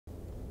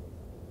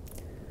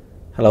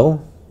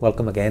Hello,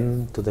 welcome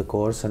again to the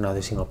course on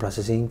audio signal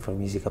processing for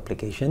music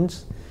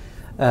applications.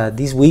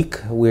 This week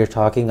we're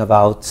talking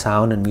about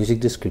sound and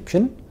music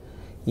description.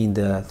 In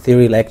the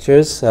theory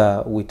lectures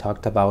we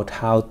talked about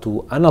how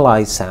to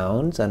analyze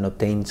sounds and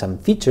obtain some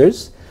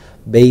features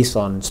based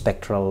on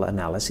spectral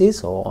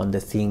analysis or on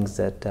the things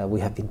that we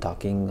have been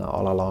talking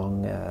all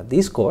along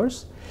this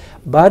course,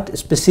 but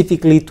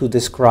specifically to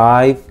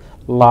describe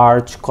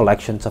large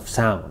collections of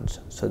sounds.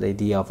 So the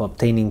idea of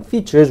obtaining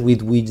features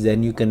with which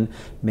then you can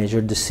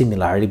measure the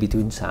similarity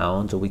between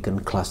sounds, or we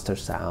can cluster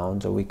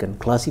sounds, or we can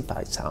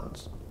classify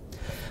sounds.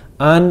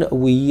 And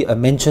we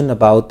mentioned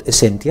about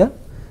Essentia,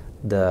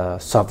 the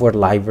software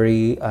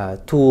library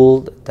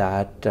tool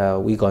that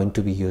we're going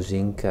to be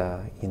using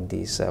in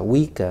this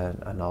week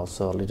and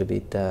also a little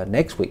bit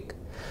next week.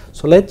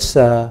 So let's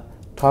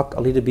talk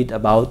a little bit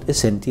about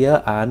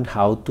Essentia and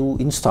how to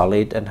install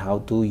it and how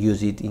to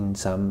use it in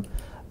some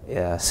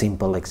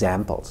simple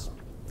examples.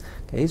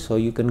 Okay, so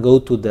you can go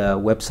to the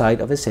website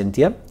of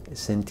Essentia,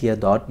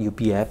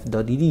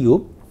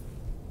 essentia.upf.edu,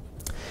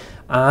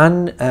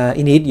 and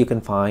in it you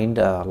can find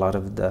a lot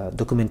of the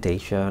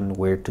documentation,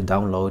 where to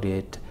download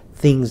it,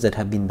 things that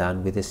have been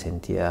done with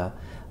Essentia,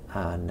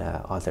 and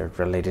other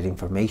related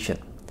information.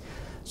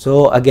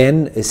 So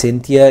again,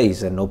 Essentia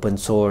is an open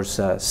source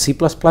C++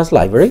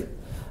 library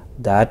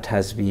that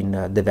has been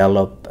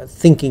developed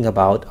thinking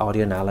about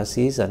audio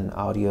analysis and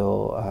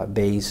audio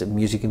based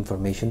music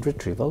information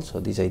retrieval. So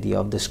this idea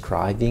of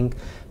describing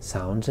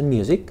sounds and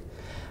music,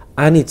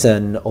 and it's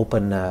an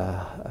open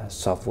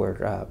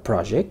software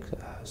project.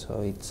 So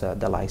it's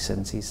the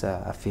license is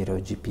Affero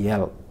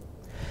GPL,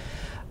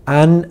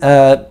 and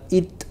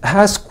it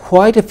has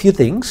quite a few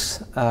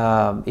things.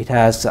 It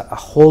has a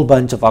whole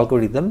bunch of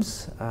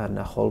algorithms and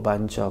a whole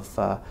bunch of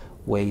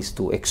ways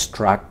to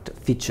extract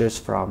features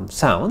from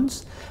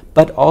sounds,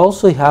 but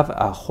also you have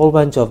a whole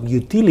bunch of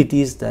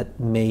utilities that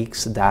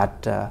makes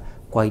that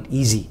quite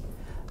easy.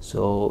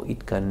 So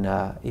it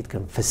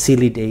can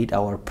facilitate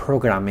our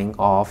programming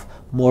of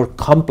more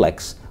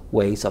complex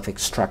ways of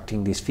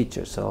extracting these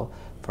features. So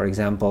for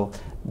example,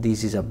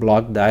 this is a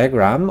block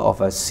diagram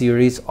of a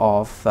series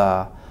of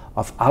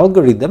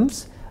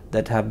algorithms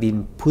that have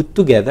been put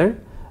together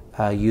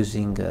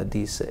using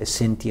these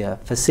Essentia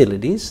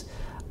facilities,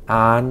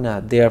 and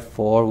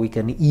therefore we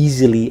can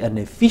easily and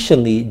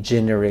efficiently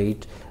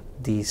generate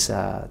these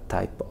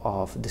type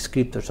of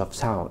descriptors of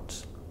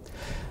sounds.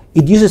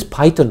 It uses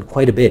Python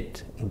quite a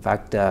bit. In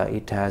fact,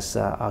 it has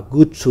a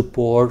good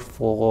support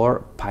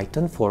for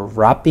Python, for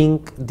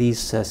wrapping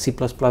this C++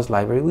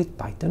 library with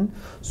Python.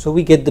 So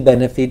we get the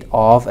benefit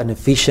of an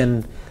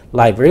efficient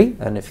library,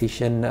 an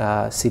efficient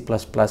C++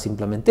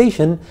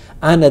 implementation,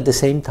 and at the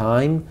same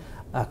time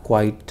a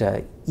quite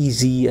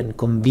easy and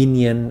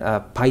convenient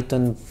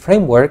Python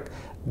framework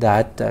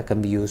that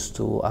can be used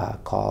to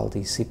call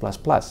the C++.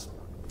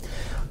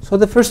 So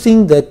the first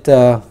thing that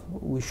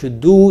we should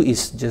do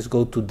is just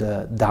go to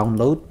the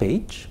download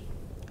page,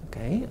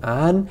 okay,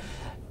 and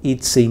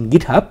it's in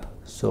GitHub,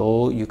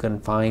 so you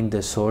can find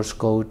the source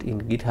code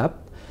in GitHub,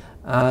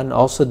 and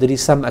also there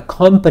is some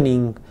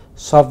accompanying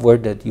software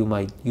that you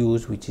might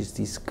use, which is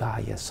this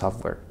Gaia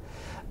software.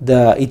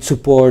 It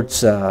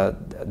supports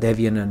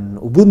Debian and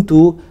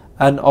Ubuntu,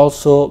 and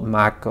also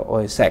Mac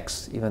OS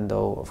X, even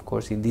though of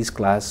course in this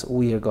class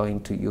we are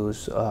going to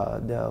use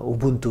the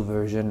Ubuntu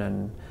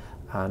version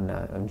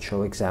and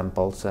show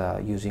examples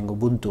using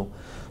Ubuntu.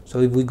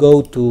 So if we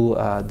go to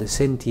the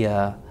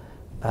Essentia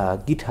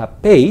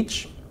GitHub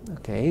page,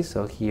 okay,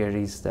 so here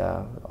is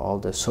all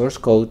the source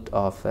code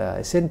of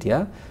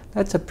Essentia.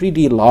 That's a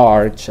pretty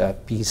large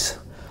piece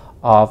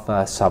of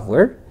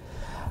software.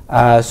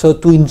 So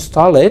to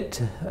install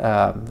it,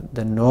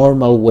 the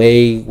normal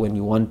way when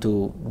you want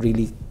to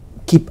really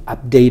keep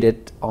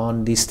updated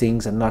on these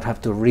things and not have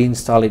to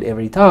reinstall it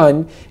every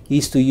time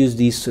is to use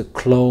this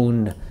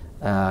clone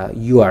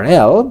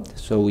URL.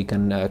 So we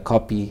can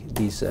copy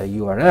this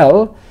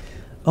URL.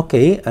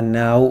 Okay, and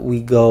now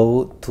we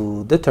go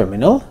to the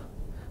terminal.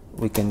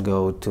 We can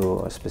go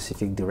to a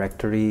specific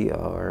directory,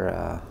 or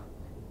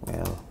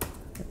well,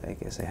 I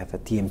guess I have a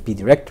TMP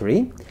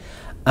directory,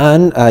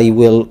 and I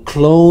will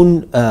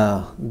clone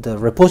the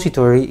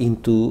repository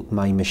into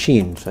my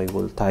machine. So I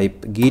will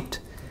type git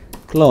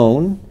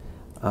clone,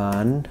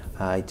 and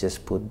I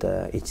just put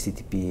the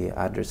HTTP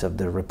address of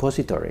the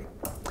repository.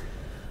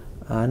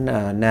 And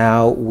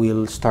now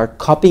we'll start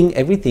copying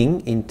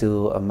everything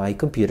into my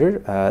computer.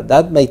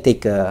 That may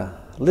take a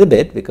little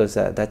bit because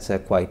that's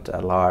quite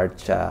a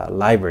large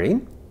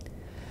library.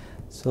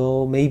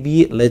 So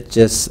maybe let's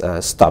just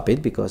stop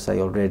it because I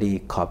already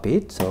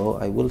copied. So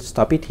I will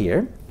stop it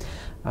here.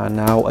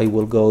 Now I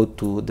will go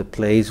to the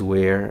place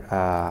where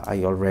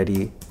I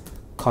already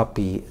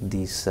copied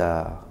this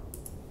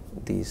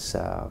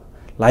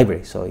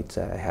library. So it's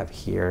I have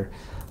here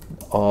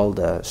all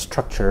the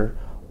structure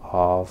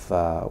of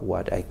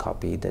what I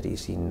copied that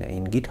is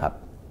in GitHub.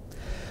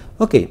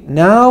 Okay,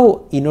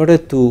 now in order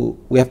to,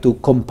 we have to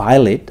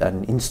compile it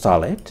and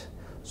install it.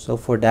 So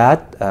for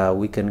that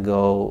we can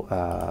go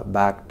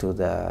back to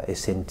the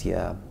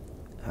Essentia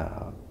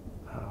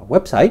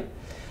website,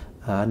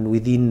 and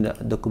within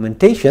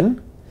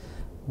documentation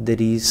there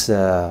is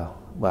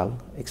well,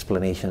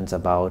 explanations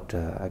about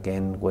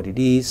again what it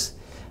is,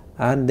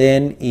 and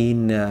then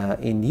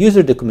in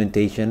user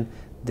documentation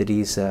there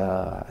is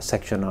a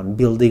section on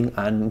building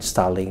and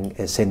installing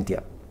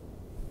Essentia.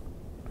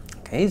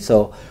 Okay,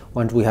 so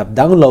once we have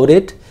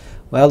downloaded,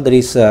 well, there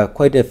is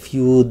quite a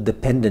few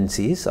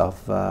dependencies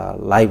of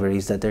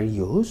libraries that are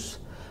used,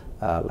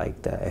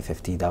 like the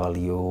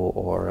FFTW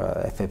or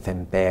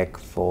FFmpeg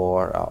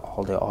for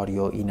all the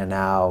audio in and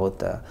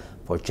out,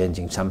 for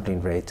changing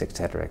sampling rates,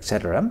 etc.,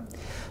 etc.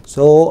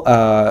 So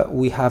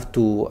we have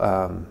to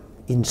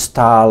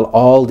install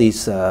all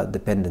these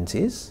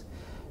dependencies.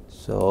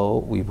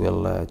 So we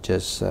will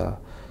just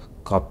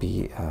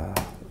copy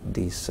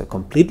this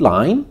complete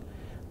line,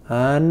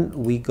 and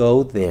we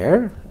go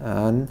there,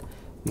 and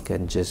we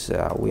can just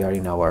we are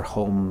in our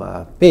home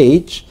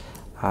page,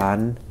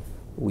 and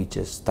we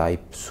just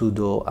type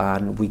sudo,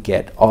 and we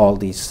get all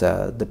these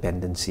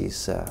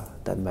dependencies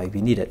that might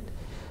be needed.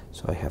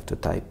 So I have to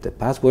type the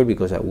password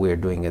because we're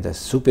doing it as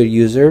super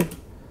user.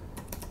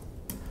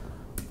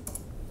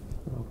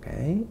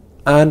 Okay,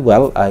 and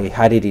well, I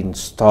had it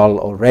installed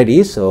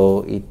already,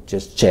 so it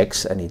just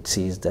checks and it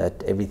sees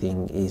that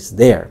everything is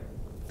there.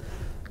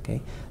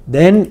 Okay,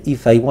 then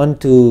if I want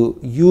to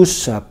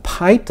use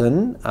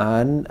Python,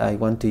 and I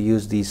want to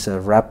use this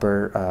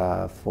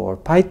wrapper for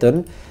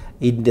Python,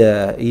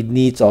 it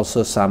needs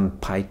also some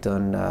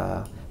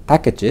Python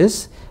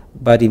packages,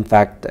 but in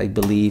fact I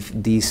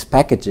believe these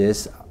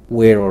packages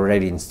were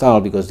already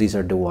installed because these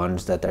are the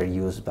ones that are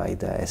used by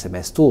the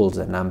SMS tools,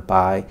 the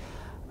NumPy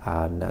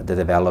and the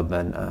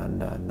development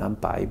and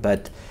NumPy,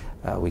 but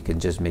we can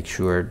just make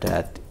sure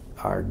that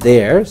are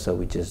there. So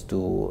we just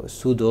do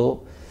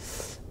sudo,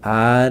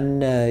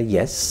 and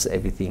yes,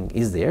 everything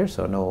is there,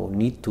 so no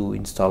need to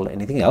install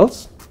anything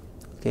else.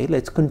 Okay,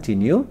 let's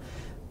continue.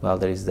 Well,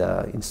 there is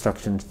the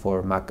instructions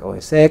for Mac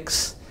OS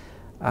X,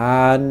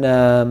 and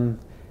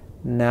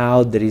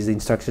now there is the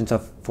instructions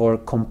for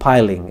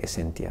compiling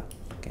Essentia.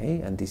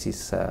 Okay, and this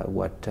is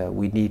what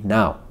we need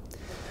now.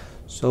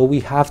 So we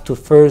have to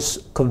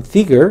first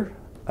configure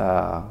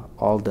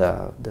all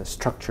the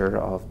structure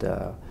of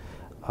the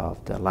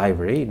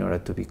library in order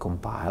to be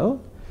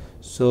compiled.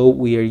 So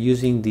we are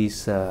using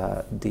this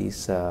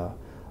WAV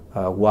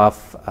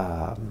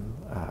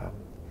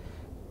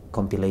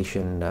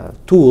compilation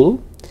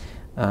tool,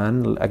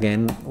 and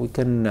again we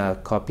can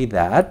copy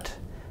that,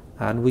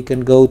 and we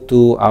can go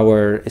to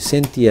our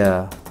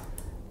Essentia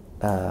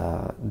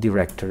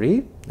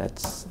directory.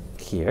 That's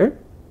here.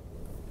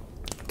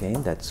 Okay,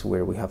 that's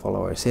where we have all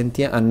our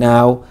Essentia, and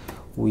now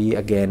we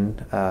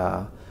again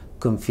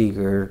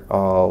configure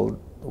all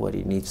what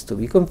it needs to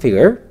be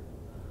configured,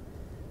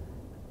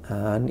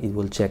 and it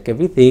will check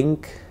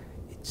everything.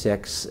 It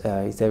checks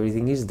if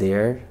everything is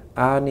there,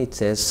 and it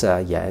says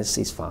yes,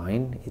 it's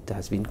fine, it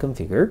has been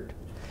configured.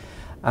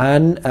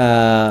 And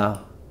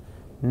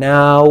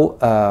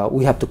now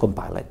we have to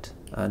compile it,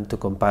 and to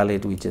compile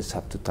it we just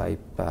have to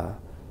type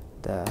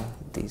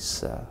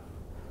this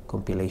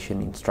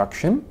compilation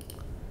instruction.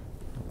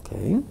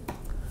 Okay,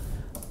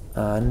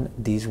 and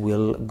this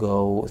will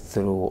go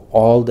through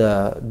all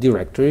the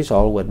directories,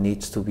 all what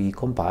needs to be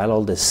compiled,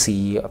 all the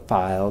C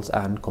files,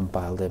 and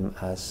compile them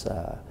as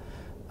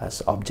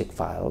object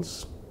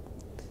files.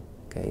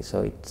 Okay,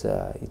 so it's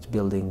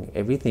building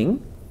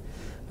everything,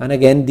 and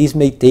again this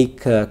may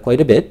take quite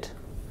a bit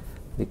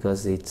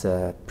because it's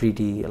a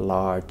pretty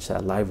large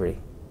library.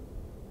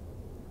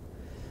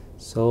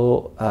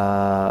 So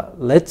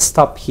let's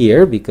stop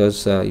here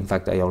because in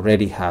fact I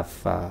already have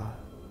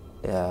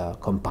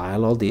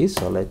compile all these,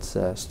 so let's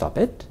stop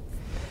it,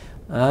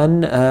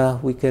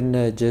 and we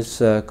can just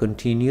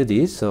continue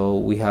this. So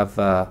we have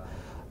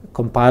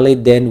compile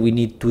it, then we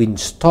need to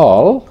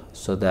install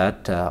so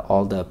that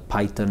all the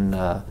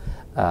Python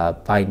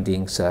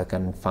bindings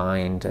can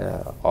find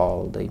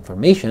all the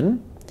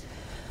information,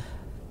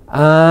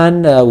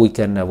 and we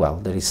can well,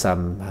 there is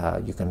some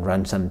you can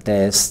run some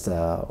tests,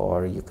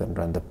 or you can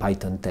run the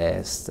Python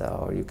test,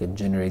 or you can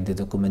generate the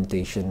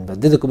documentation,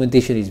 but the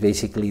documentation is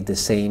basically the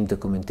same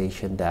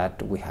documentation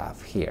that we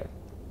have here.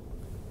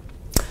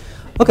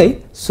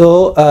 Okay,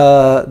 so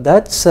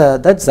that's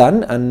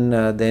done, and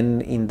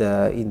then in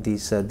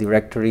this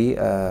directory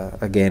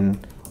again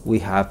we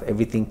have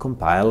everything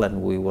compiled,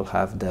 and we will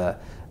have the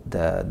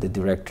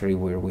directory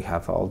where we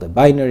have all the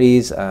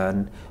binaries,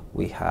 and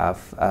we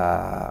have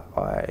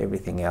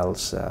everything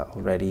else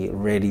already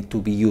ready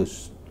to be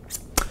used.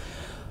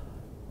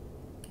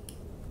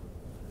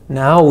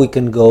 Now we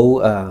can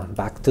go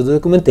back to the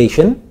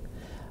documentation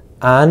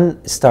and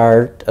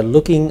start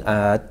looking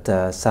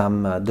at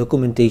some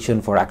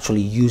documentation for actually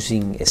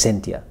using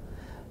Essentia.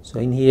 So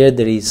in here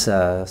there is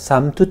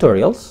some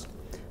tutorials,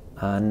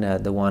 and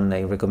the one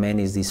I recommend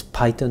is this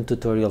Python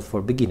tutorial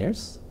for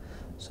beginners.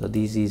 So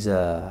this is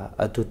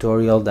a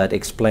tutorial that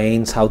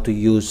explains how to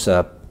use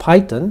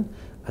Python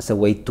as a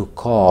way to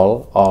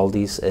call all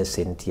these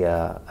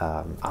Essentia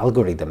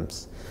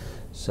algorithms.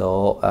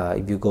 So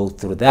if you go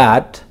through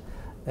that,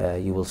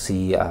 you will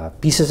see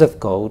pieces of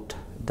code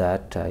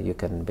that you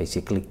can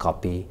basically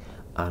copy,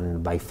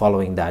 and by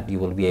following that you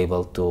will be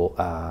able to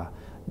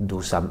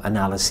do some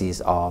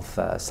analysis of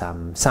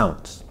some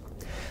sounds.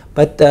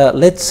 But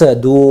let's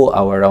do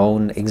our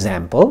own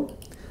example.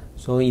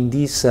 So in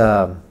this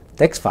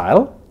text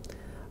file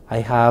I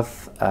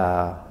have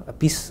a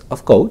piece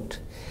of code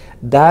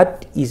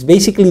that is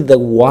basically the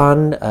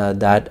one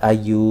that I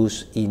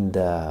use in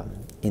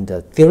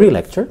the theory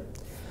lecture,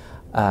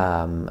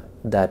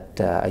 that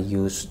I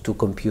use to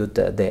compute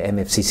the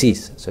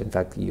MFCCs. So in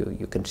fact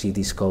you can see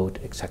this code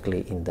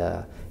exactly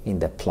in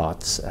the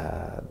plots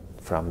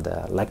from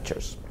the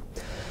lectures.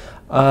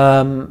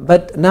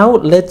 But now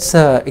let's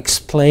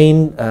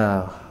explain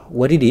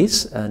what it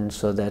is, and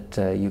so that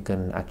you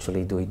can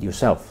actually do it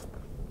yourself.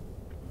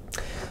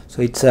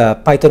 So it's a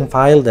Python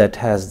file that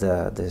has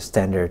the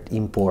standard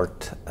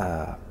import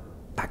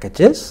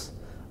packages,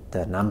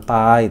 the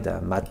NumPy,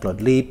 the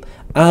Matplotlib,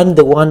 and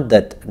the one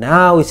that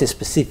now is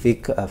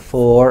specific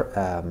for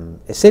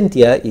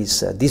Essentia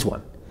is this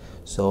one.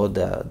 So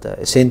the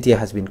Essentia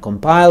has been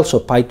compiled, so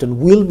Python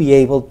will be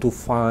able to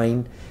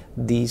find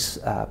this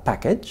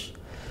package.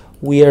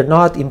 We are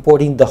not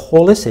importing the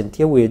whole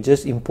Essentia, we are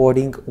just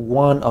importing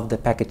one of the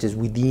packages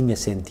within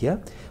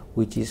Essentia,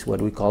 which is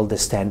what we call the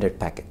standard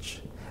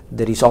package.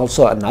 There is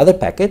also another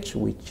package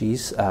which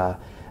is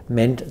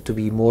meant to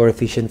be more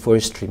efficient for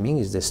streaming,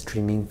 is the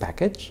streaming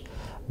package,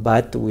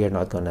 but we are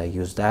not going to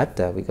use that.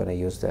 We're going to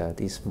use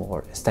this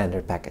more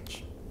standard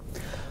package.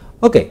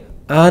 Okay,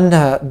 and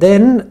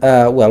then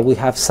well, we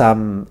have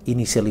some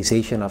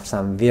initialization of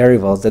some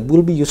variables that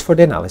will be used for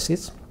the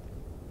analysis.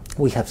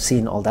 We have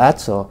seen all that,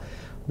 so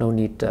no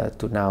need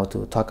now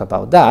to talk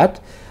about that.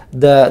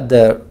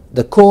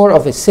 The core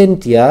of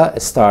Essentia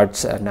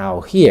starts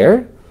now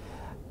here,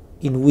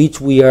 in which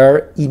we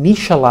are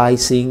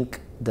initializing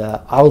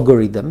the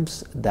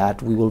algorithms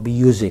that we will be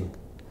using.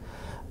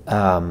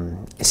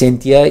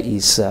 Essentia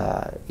is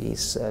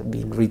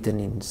being written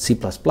in C++,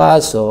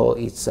 so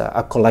it's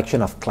a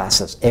collection of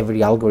classes.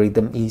 Every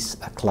algorithm is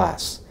a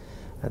class,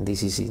 and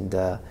this is in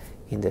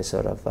the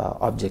sort of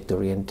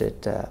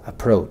object-oriented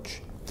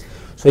approach.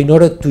 So in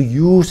order to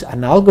use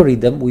an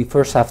algorithm, we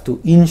first have to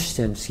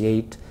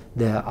instantiate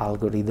the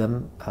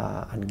algorithm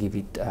and give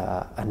it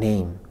a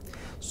name.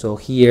 So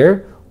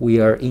here we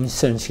are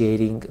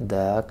instantiating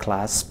the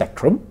class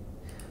spectrum.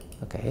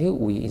 Okay,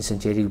 we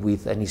instantiate it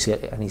with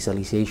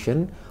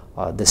initialization,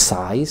 the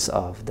size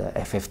of the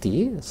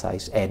FFT,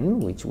 size n,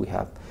 which we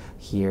have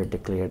here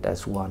declared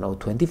as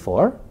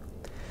 1024.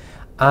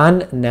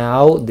 And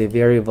now the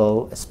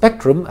variable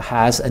spectrum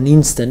has an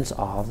instance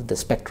of the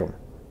spectrum.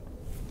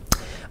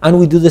 And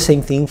we do the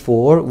same thing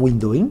for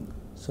windowing.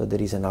 So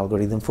there is an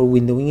algorithm for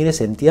windowing in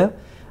Essentia,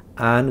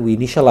 and we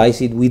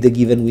initialize it with a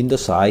given window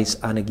size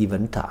and a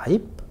given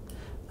type.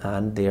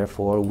 And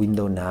therefore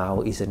window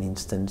now is an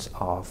instance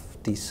of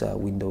this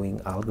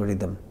windowing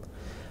algorithm.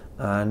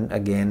 And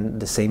again,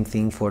 the same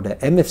thing for the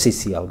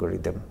MFCC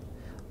algorithm.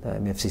 The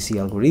MFCC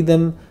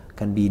algorithm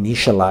can be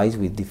initialized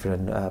with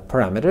different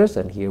parameters,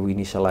 and here we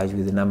initialize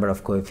with the number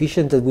of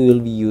coefficients that we will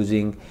be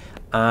using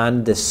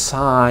and the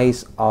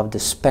size of the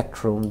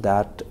spectrum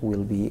that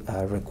will be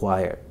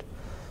required.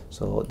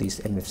 So these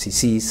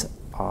MFCCs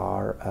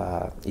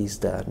are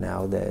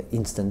now the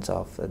instance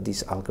of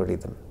this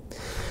algorithm.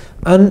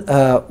 And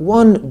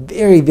one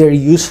very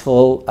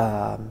useful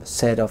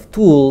set of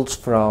tools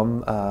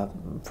from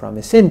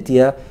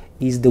Essentia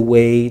is the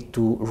way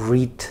to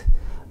read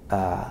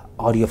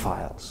audio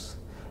files.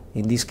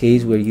 In this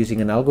case, we're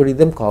using an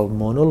algorithm called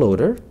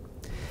monoloader,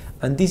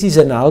 and this is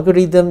an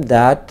algorithm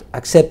that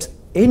accepts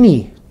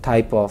any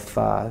type of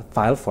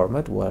file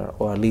format,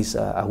 or at least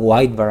a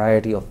wide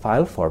variety of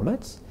file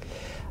formats,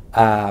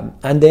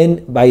 and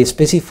then by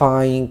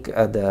specifying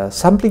the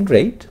sampling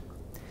rate,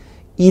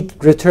 it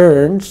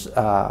returns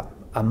a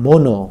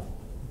mono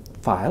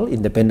file,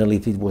 independently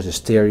if it was a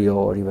stereo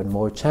or even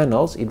more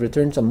channels. It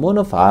returns a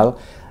mono file,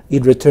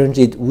 it returns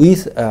it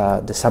with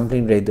the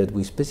sampling rate that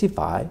we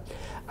specify,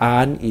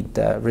 and it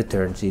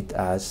returns it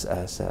as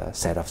a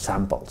set of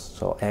samples.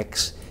 So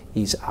X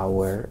is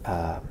our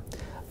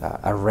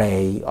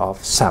array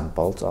of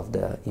samples of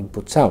the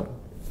input sound.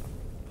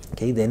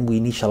 Okay, then we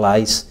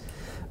initialize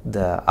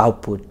the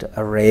output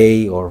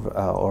array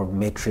or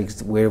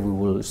matrix where we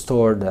will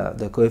store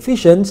the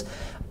coefficients,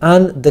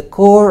 and the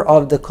core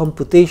of the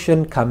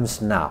computation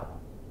comes now.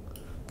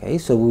 Okay,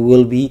 so we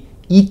will be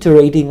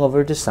iterating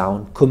over the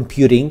sound,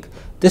 computing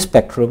the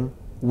spectrum,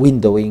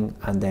 windowing,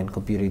 and then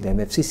computing the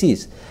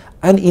MFCCs.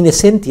 And in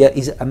Essentia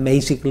is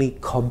amazingly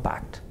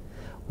compact.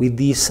 With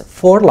these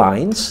 4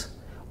 lines,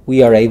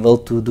 we are able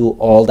to do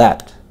all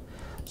that.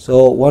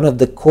 So one of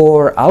the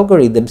core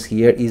algorithms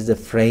here is the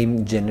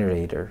frame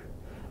generator.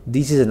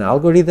 This is an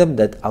algorithm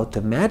that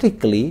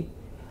automatically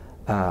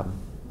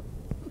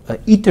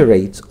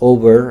iterates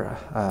over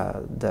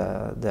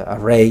the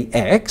array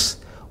X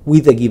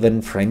with a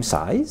given frame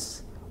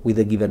size, with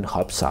a given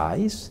hop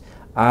size,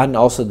 and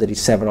also there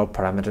is several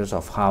parameters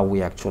of how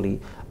we actually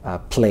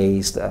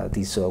place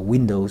these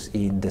windows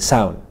in the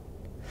sound.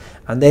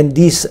 And then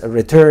this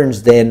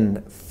returns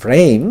then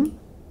frame,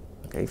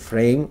 Okay,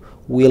 frame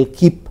will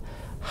keep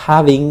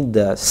having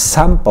the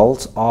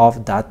samples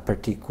of that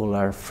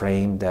particular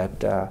frame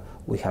that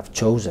we have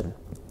chosen.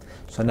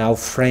 So now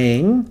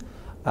frame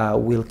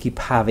will keep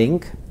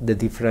having the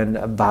different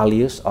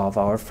values of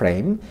our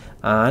frame,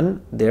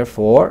 and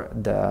therefore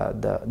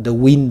the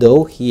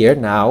window here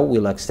now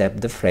will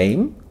accept the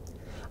frame,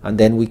 and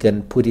then we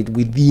can put it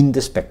within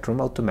the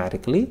spectrum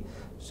automatically.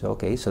 So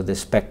okay, so the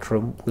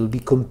spectrum will be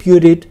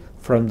computed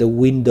from the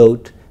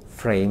windowed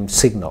frame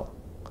signal,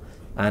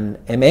 and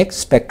MX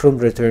spectrum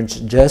returns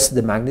just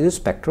the magnitude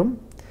spectrum,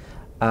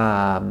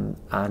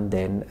 and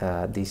then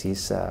this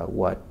is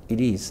what it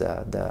is,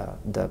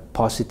 the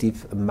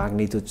positive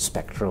magnitude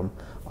spectrum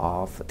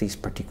of this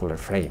particular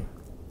frame.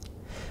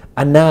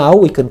 And now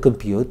we can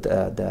compute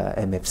the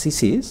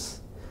MFCCs.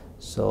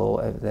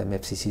 So the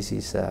MFCCs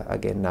is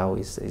again now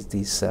is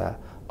this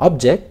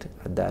object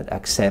that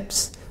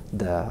accepts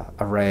the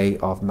array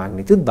of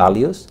magnitude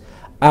values,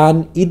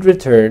 and it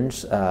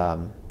returns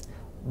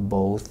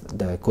both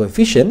the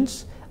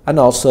coefficients, and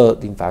also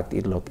in fact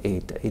it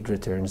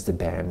returns the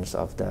bands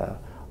of the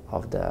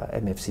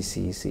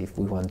MFCCs if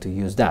we want to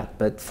use that.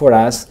 But for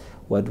us,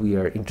 what we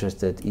are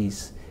interested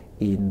is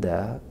in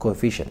the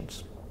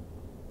coefficients.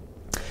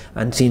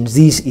 And since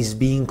this is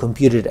being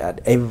computed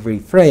at every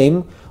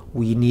frame,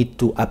 we need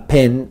to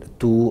append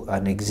to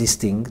an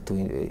existing,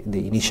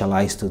 the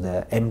initialize to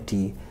the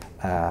empty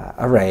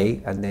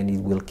array, and then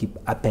it will keep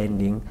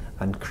appending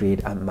and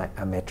create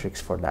a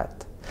matrix for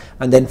that.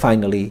 And then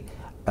finally,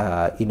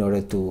 in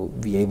order to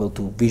be able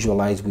to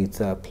visualize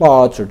with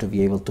plots, or to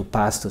be able to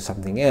pass to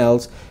something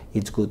else,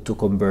 it's good to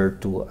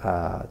convert to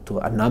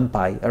a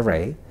NumPy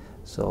array,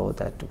 so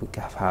that we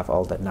can have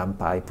all the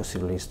NumPy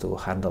possibilities to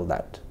handle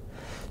that.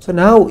 So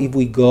now if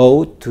we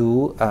go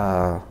to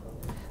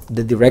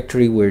the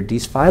directory where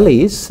this file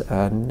is,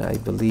 and I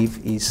believe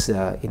is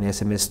in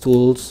SMS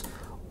Tools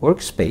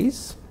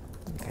workspace.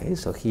 Okay,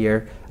 so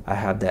here I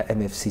have the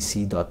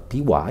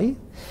mfcc.py,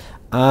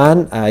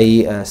 and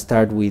I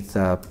start with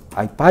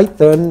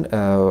IPython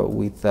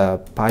with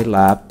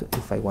Pylab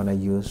if I want to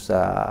use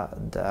the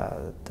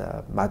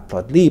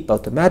matplotlib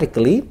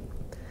automatically.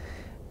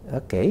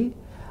 Okay,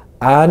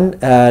 and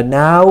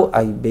now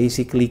I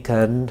basically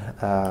can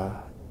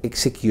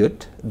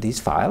execute this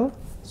file,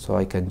 so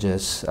I can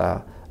just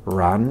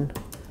run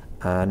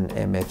an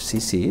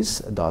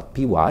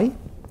mfccs.py,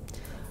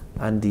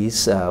 and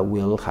this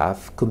will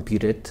have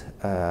computed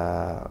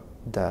the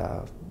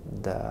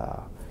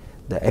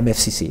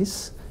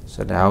MFCCs.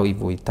 So now if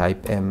we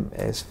type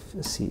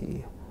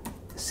MFCCs,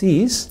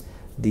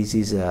 this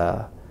is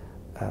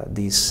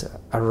this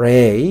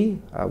array,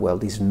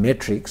 this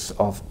matrix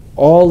of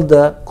all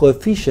the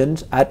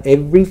coefficients at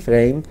every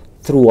frame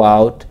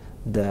throughout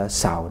the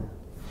sound.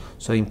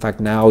 So in fact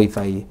now if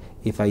I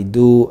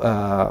do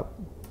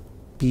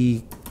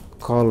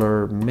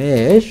p-color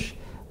mesh,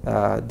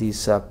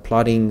 this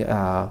plotting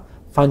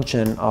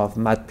function of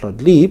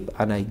matplotlib,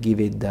 and I give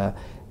it the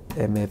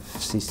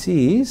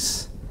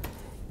MFCCs,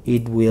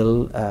 it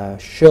will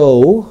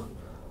show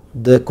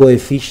the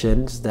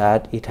coefficients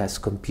that it has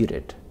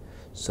computed.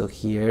 So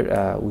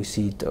here we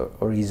see it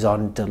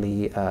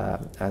horizontally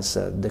as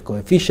the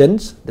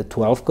coefficients, the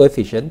 12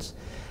 coefficients,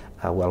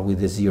 with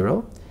the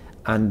 0,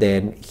 and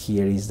then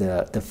here is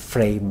the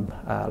frame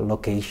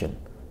location.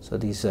 So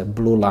this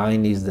blue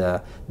line is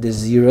the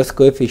 0th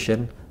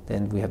coefficient,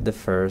 then we have the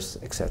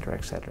first, etc.,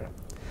 etc.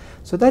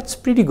 So that's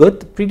pretty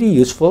good, pretty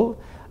useful.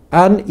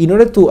 And in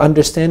order to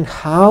understand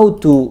how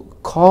to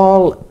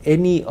call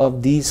any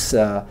of these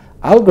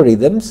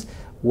algorithms,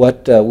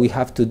 what we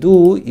have to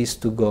do is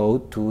to go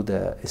to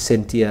the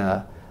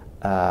Essentia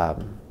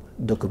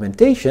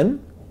documentation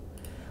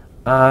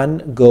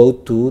and go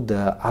to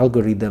the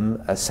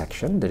algorithm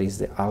section. There is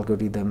the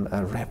algorithm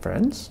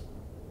reference,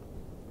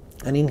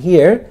 and in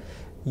here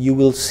you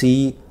will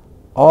see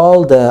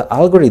all the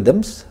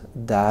algorithms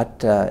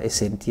that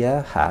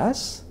Essentia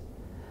has.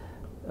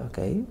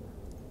 Okay.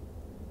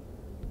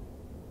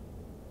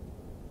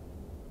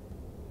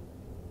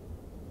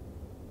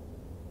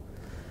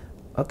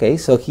 Okay,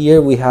 so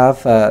here we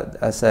have,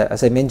 as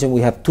I mentioned,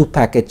 we have two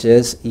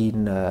packages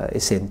in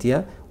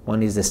Essentia.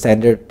 One is the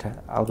standard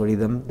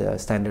algorithm, the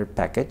standard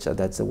package, so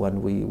that's the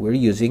one we're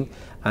using,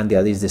 and the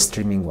other is the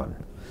streaming one.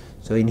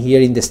 So in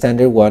here, in the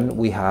standard one,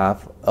 we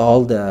have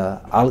all the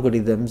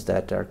algorithms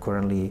that are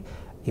currently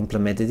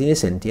implemented in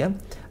Essentia.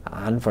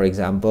 And for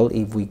example,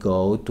 if we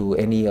go to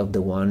any of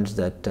the ones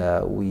that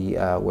we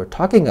were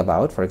talking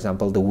about, for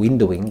example, the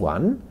windowing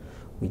one,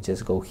 we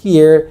just go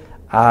here,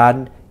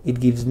 and it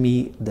gives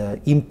me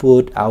the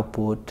input,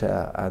 output,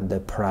 and the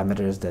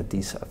parameters that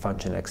this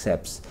function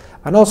accepts.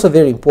 And also,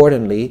 very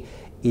importantly,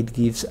 it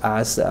gives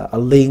us a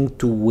link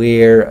to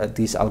where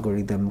this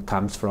algorithm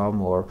comes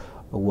from, or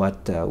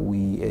what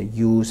we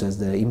use as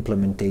the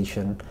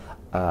implementation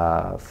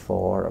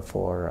for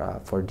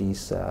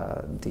this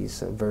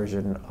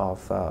version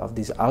of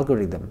this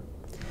algorithm.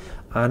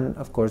 And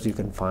of course, you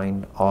can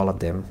find all of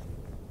them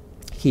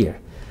here.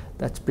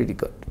 That's pretty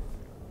good.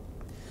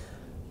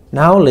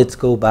 Now let's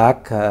go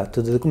back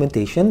to the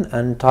documentation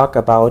and talk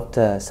about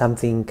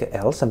something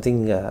else,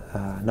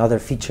 another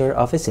feature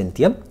of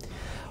Essentia.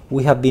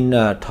 We have been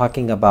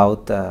talking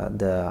about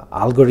the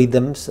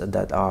algorithms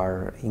that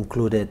are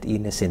included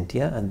in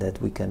Essentia and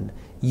that we can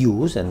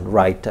use and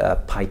write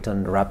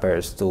Python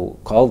wrappers to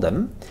call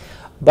them.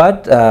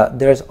 But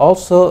there's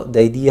also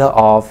the idea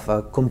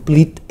of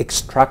complete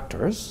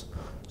extractors.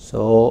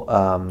 So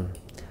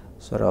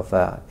sort of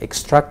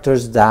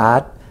extractors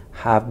that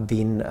have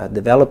been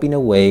developed in a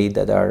way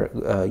that are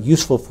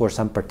useful for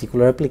some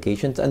particular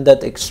applications and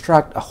that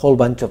extract a whole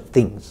bunch of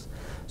things.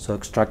 So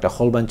extract a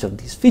whole bunch of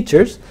these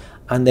features,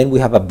 and then we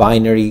have a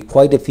binary,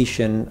 quite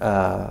efficient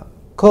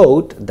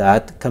code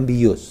that can be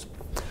used.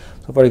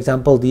 So for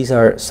example, these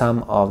are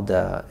some of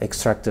the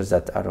extractors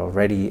that are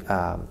already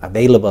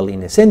available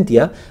in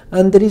Essentia,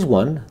 and there is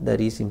one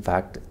that is in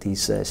fact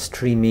this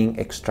streaming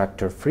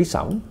extractor free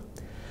sound.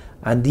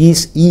 And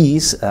this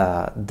is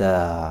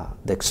the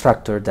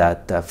extractor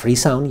that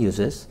Freesound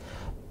uses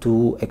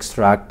to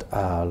extract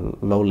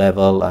low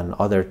level and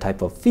other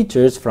type of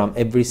features from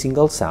every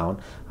single sound,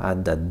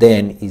 and that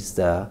then is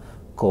the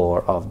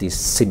core of this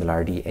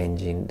similarity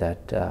engine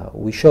that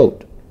we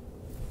showed.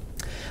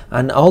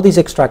 And all these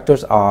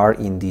extractors are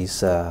in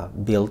this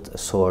build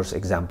source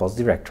examples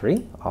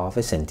directory of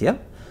Essentia.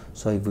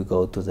 So if we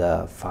go to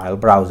the file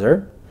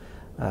browser,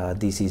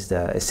 this is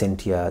the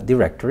Essentia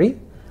directory,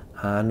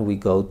 and we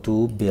go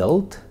to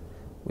build,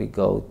 we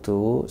go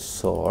to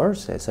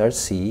source,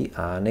 src,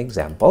 and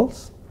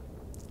examples.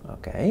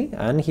 Okay,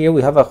 and here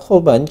we have a whole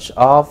bunch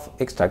of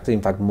extractors,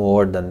 in fact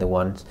more than the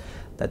ones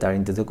that are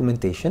in the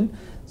documentation.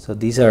 So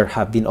these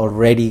have been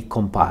already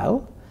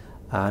compiled,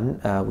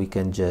 and we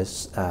can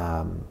just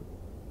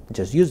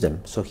use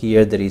them. So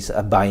here there is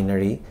a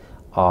binary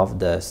of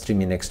the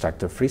streaming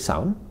extractor free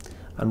sound,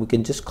 and we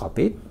can just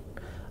copy it.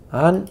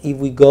 And if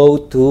we go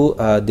to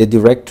the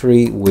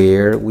directory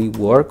where we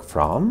work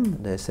from,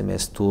 the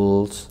SMS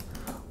Tools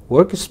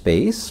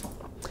workspace,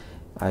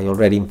 I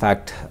already in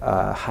fact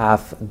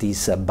have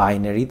this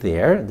binary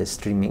there, the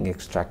streaming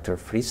extractor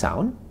free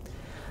sound,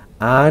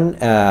 and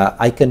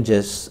I can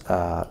just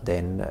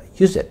then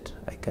use it.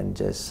 I can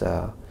just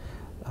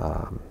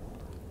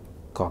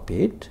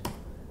copy it,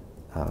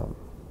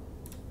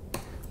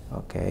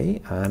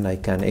 okay, and I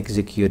can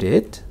execute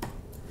it,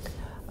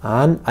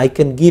 and I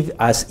can give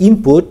as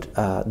input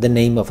the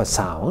name of a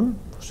sound.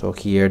 So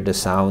here the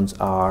sounds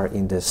are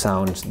in the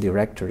sounds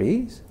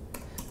directories.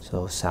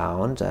 So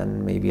sounds,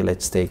 and maybe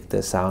let's take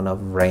the sound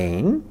of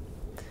rain.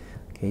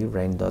 Okay,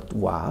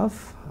 rain.wav.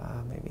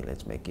 Maybe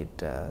let's make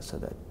it so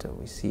that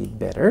we see it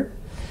better.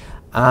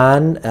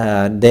 And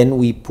then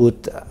we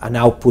put an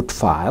output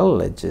file.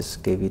 Let's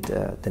just give it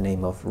the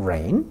name of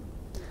rain.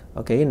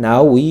 Okay,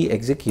 now we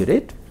execute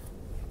it.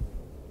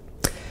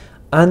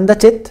 And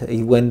that's it.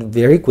 It went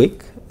very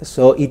quick.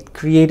 So it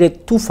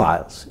created two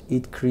files.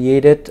 It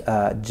created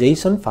a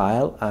JSON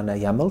file and a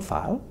YAML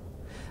file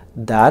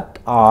that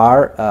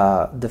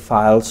are the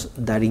files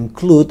that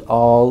include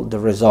all the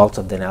results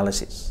of the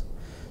analysis.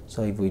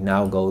 So if we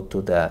now go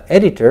to the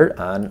editor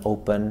and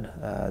open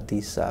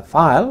this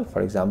file,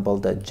 for example,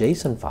 the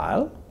JSON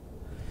file,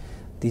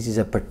 this is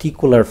a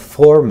particular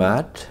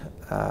format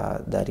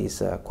that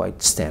is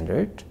quite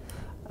standard,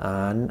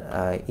 and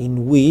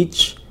in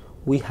which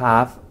we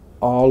have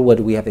all what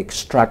we have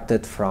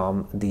extracted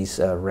from this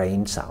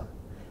rain sound.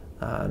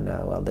 And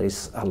well, there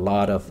is a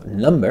lot of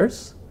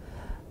numbers,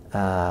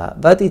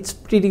 but it's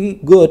pretty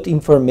good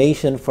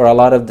information for a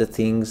lot of the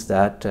things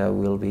that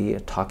we'll be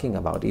talking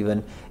about.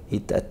 Even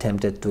it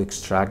attempted to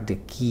extract the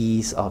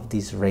keys of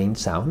this rain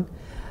sound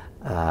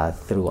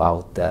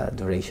throughout the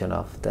duration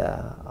of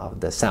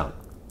the sound.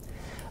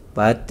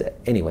 But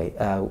anyway,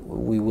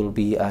 we will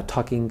be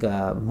talking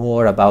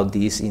more about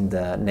this in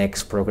the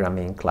next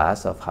programming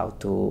class of how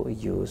to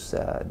use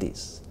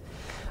this.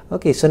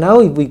 Okay, so now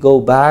if we go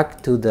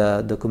back to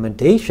the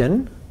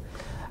documentation,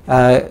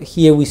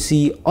 here we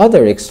see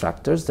other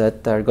extractors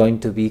that are going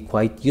to be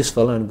quite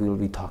useful and we'll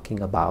be talking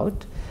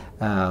about.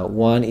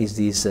 One is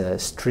this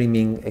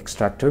streaming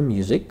extractor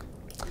music,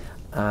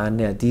 and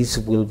this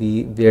will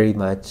be very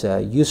much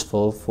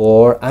useful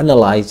for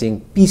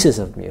analyzing pieces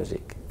of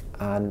music,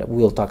 and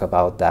we'll talk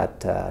about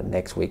that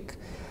next week.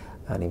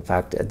 And in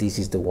fact, this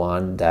is the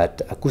one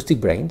that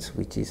Acoustic Brains,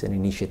 which is an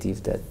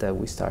initiative that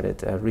we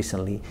started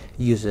recently,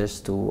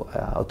 uses to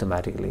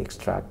automatically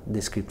extract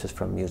descriptors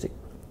from music.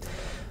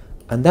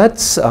 And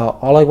that's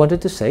all I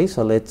wanted to say.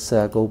 So let's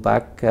go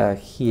back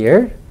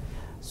here.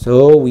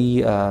 So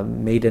we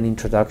made an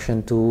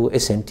introduction to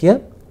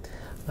Essentia,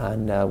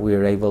 and we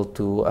were able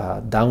to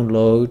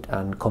download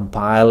and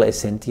compile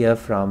Essentia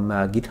from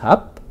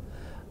GitHub,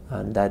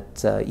 and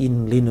that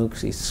in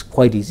Linux is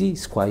quite easy,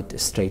 it's quite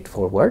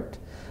straightforward.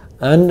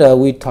 And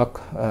we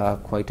talk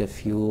quite a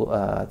few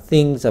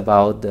things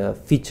about the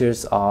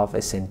features of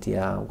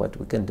Essentia, what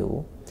we can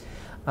do.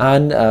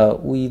 And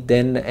we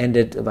then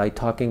ended by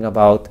talking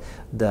about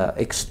the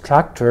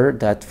extractor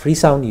that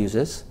Freesound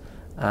uses,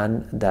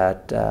 and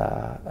that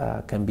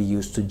can be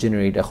used to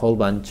generate a whole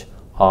bunch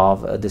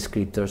of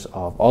descriptors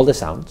of all the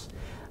sounds.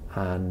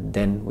 and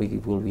then we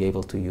will be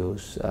able to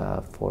use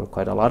for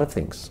quite a lot of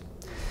things.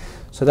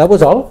 So that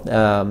was all.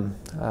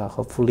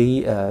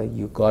 Hopefully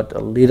you got a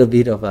little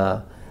bit of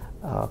a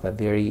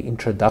very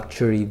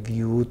introductory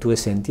view to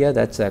Essentia.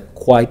 That's a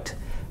quite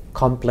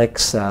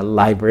complex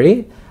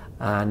library,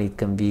 and it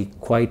can be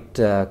quite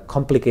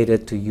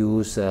complicated to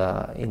use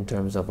in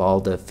terms of all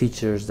the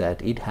features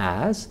that it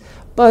has,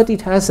 but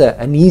it has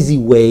an easy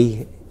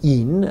way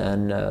in,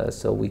 and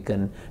so we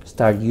can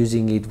start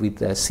using it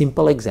with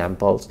simple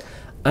examples,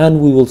 and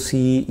we will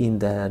see in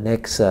the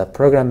next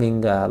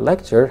programming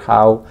lecture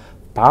how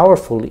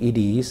powerful it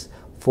is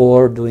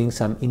for doing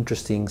some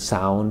interesting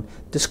sound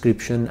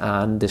description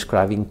and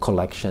describing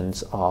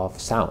collections of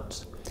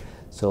sounds.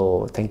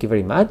 So thank you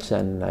very much,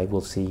 and I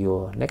will see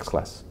you next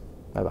class.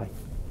 Bye bye.